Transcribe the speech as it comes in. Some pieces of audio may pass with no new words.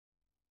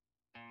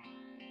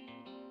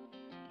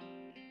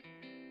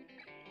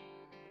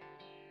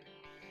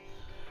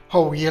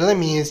Her real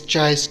name is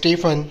Chae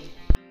Stephen.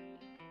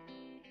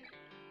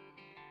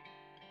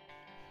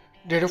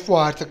 Date of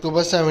birth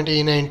October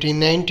 17,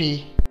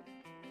 1990.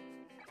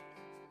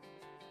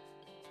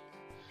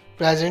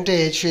 Present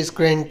age she is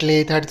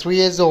currently 33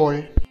 years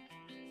old.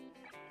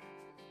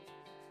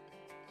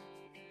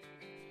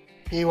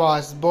 He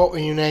was born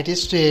in United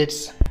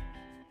States.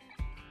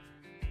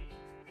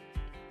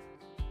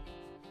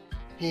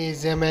 He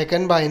is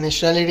American by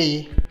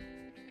nationality.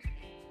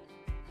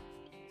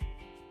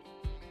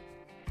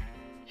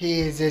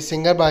 He is a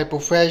singer by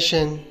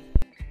profession.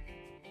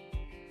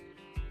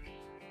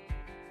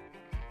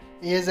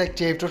 He is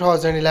active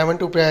 2011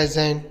 to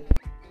present.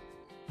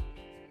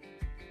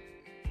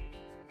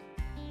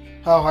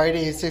 Her height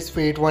is 6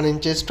 feet 1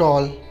 inches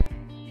tall.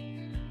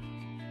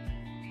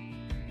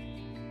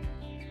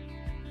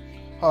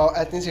 Her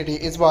ethnicity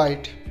is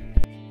white.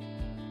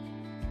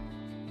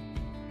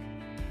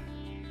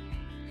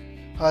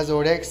 Her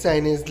zodiac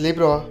sign is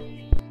Libra.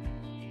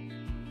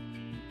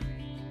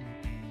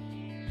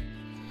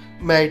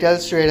 Marital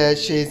status: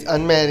 she is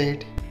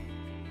unmarried.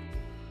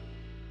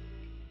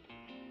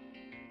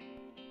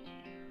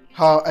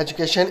 Her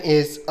education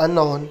is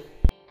unknown.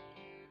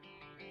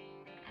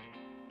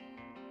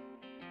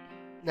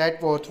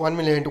 Net worth $1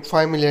 million to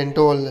 $5 million.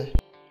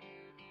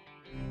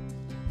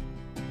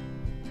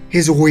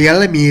 His real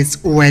name is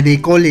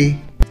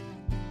Colley.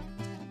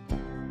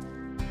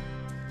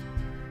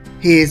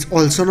 He is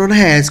also known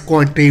as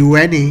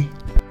Kountry.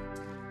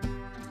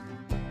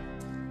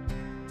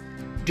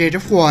 Date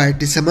of birth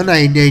December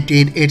 9,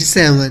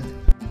 1987.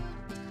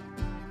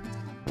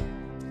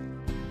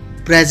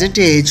 Present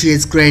age he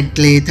is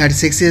currently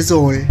 36 years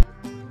old.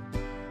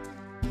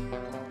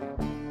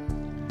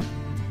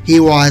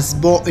 He was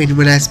born in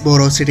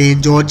Wilkesboro City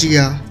in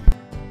Georgia.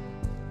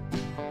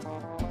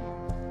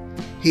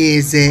 He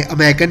is an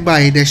American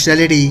by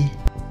nationality.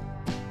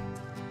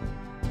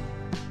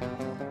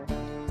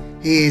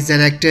 He is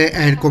an actor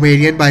and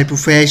comedian by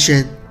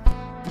profession.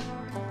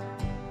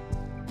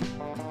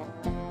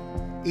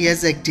 He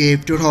is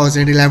active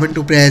 2011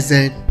 to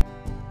present.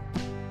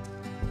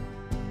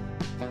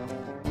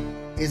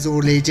 His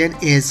religion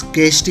is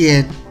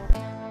Christian.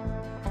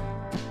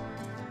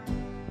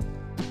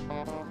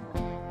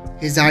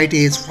 His height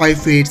is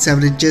 5 feet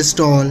 7 inches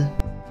tall.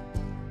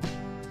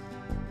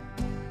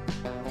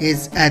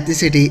 His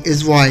ethnicity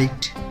is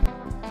white.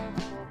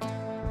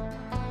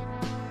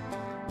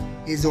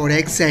 His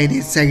zodiac sign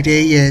is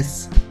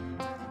Sagittarius.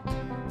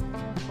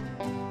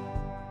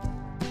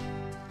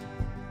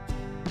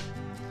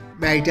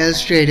 Marital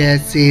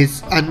status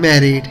is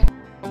unmarried.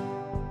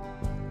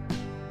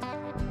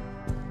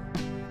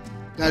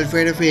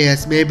 Girlfriend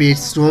affairs may be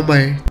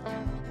rumor.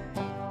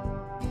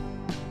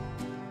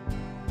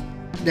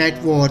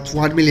 Net worth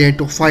 $1 million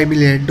to $5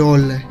 million.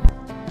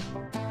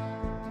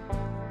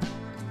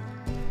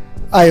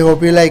 I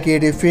hope you like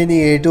it. If you're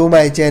new to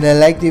my channel,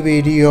 like the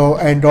video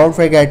and don't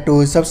forget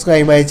to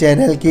subscribe my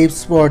channel. Keep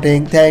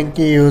supporting. Thank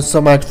you so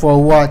much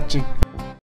for watching.